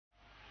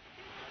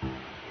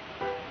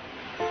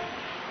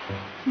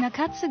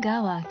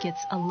Nakatsugawa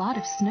gets a lot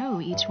of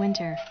snow each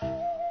winter.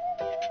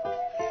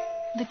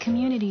 The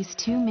community's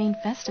two main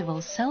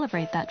festivals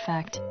celebrate that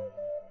fact.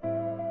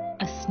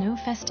 A snow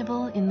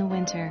festival in the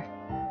winter,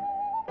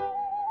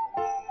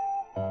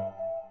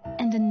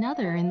 and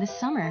another in the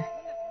summer.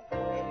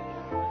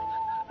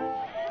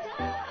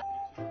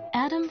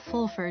 Adam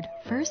Fulford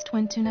first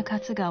went to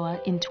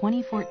Nakatsugawa in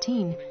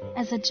 2014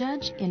 as a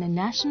judge in a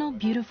National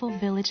Beautiful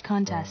Village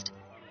contest.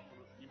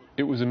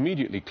 It was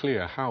immediately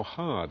clear how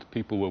hard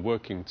people were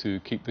working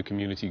to keep the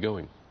community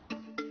going.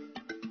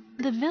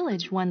 The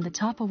village won the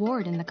top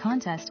award in the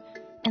contest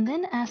and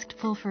then asked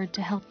Fulford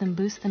to help them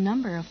boost the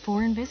number of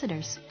foreign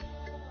visitors.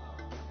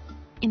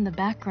 In the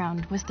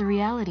background was the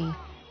reality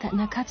that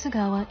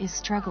Nakatsugawa is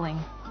struggling.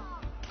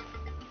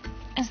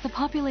 As the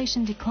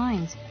population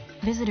declines,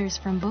 visitors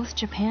from both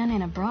Japan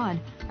and abroad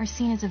are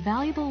seen as a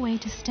valuable way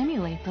to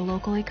stimulate the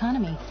local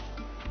economy.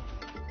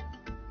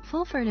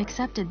 Fulford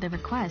accepted the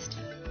request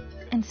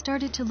and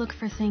started to look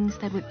for things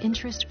that would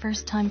interest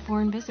first-time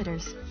foreign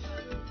visitors.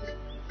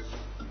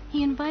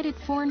 He invited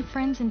foreign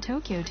friends in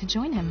Tokyo to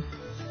join him.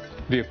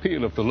 The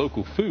appeal of the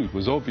local food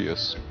was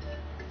obvious.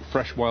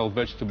 Fresh wild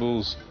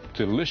vegetables,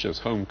 delicious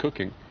home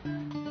cooking.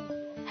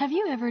 Have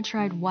you ever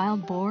tried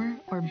wild boar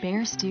or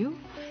bear stew?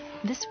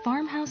 This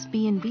farmhouse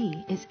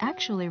B&B is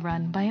actually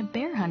run by a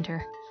bear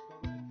hunter.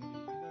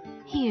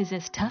 He is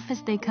as tough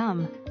as they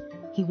come.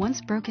 He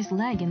once broke his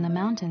leg in the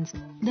mountains,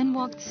 then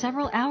walked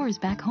several hours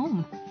back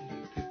home.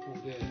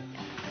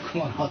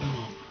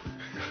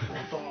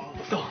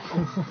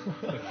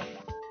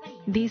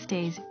 These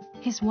days,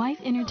 his wife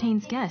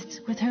entertains guests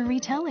with her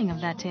retelling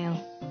of that tale.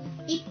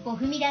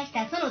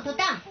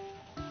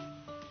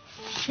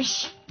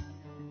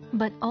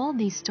 But all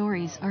these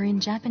stories are in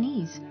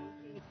Japanese.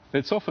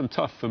 It's often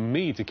tough for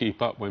me to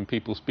keep up when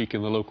people speak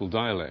in the local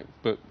dialect,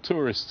 but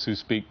tourists who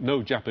speak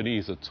no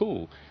Japanese at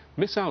all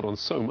miss out on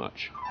so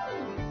much.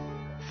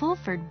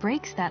 Fulford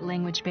breaks that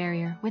language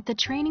barrier with the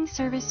training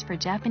service for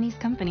Japanese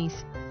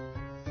companies.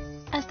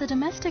 As the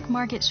domestic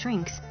market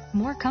shrinks,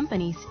 more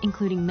companies,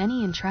 including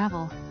many in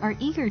travel, are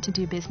eager to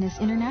do business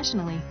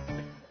internationally.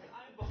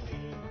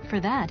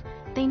 For that,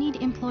 they need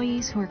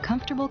employees who are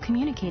comfortable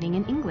communicating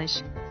in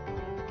English.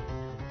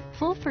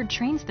 Fulford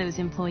trains those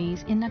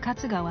employees in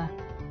Nakatsugawa.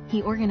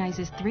 He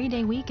organizes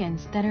 3-day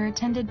weekends that are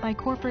attended by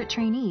corporate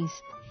trainees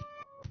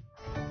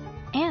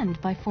and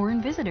by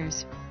foreign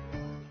visitors.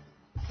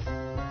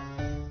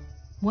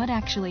 What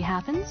actually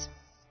happens?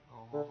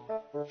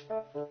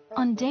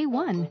 On day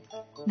 1,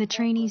 the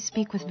trainees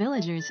speak with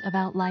villagers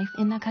about life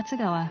in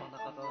Nakatsugawa.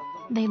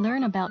 They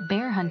learn about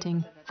bear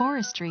hunting,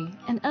 forestry,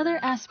 and other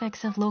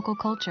aspects of local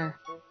culture.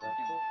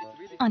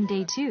 On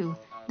day 2,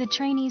 the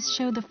trainees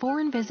show the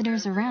foreign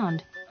visitors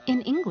around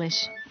in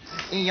English.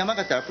 In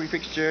Yamagata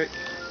prefecture,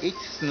 it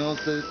snows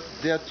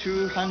there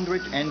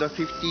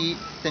 250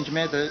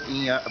 centimeters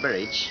in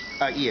average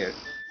a year.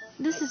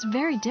 This is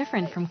very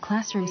different from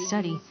classroom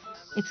study.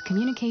 It's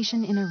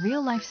communication in a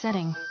real-life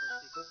setting.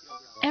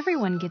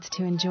 Everyone gets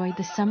to enjoy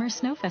the summer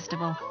snow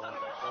festival.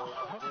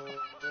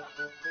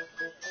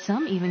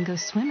 Some even go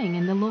swimming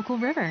in the local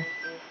river.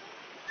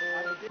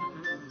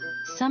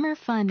 Summer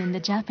fun in the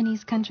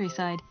Japanese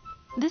countryside.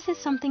 This is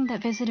something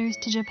that visitors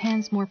to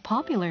Japan's more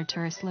popular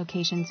tourist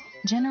locations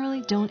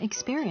generally don't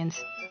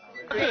experience.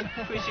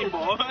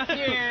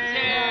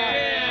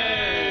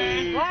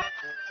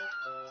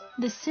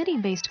 The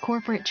city-based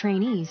corporate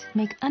trainees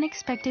make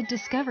unexpected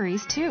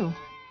discoveries too.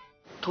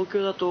 東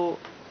京だと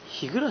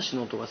日暮らし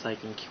の音が最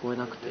近聞こえ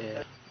なく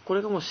て、こ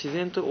れがもう自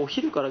然とお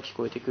昼から聞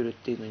こえてくるっ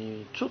ていうの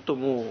にちょっと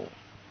も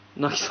う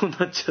泣きそうに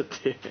なっちゃっ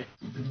て。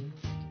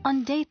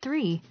On day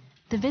 3,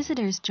 the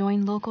visitors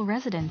join local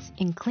residents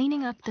in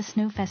cleaning up the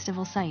snow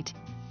festival site.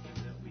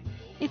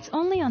 It's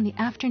only on the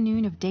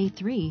afternoon of day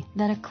 3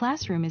 that a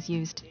classroom is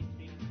used.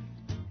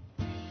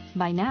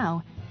 By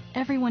now,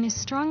 everyone is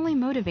strongly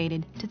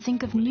motivated to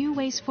think of new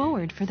ways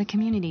forward for the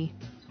community.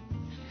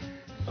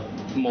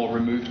 More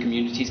removed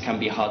communities can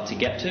be hard to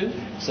get to,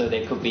 so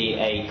there could be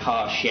a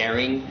car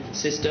sharing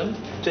system.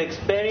 To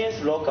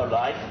experience local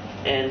life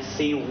and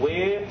see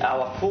where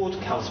our food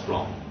comes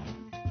from.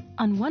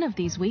 On one of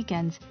these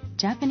weekends,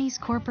 Japanese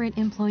corporate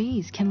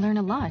employees can learn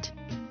a lot.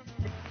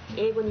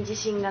 英語に自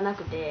信がな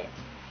くて、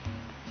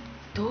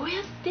どう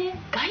やって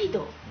ガイ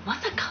ドま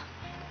さか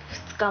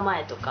2日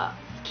前とか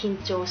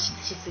緊張し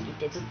すぎ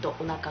てずっと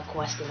お腹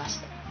壊してまし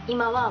た。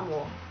今は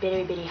もうベリ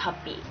ーベリーハッ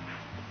ピ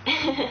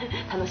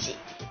ー楽しい。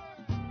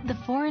The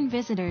foreign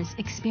visitors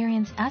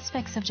experience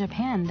aspects of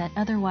Japan that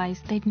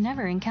otherwise they'd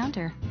never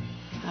encounter.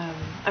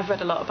 I've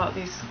read a lot about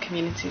these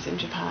communities in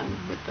Japan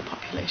with the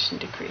population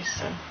decrease,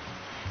 so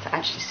to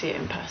actually see it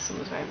in person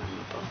was very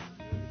memorable.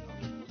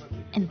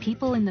 And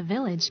people in the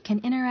village can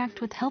interact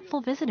with helpful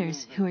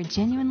visitors who are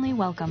genuinely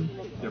welcome.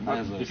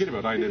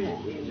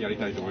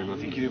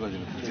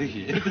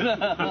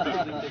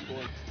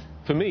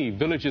 For me,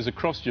 villages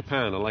across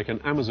Japan are like an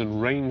Amazon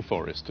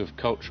rainforest of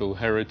cultural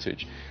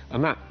heritage,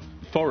 and that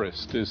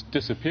forest is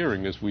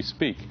disappearing as we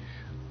speak.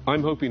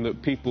 I'm hoping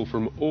that people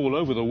from all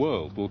over the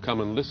world will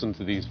come and listen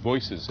to these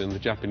voices in the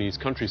Japanese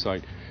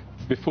countryside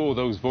before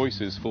those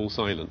voices fall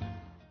silent.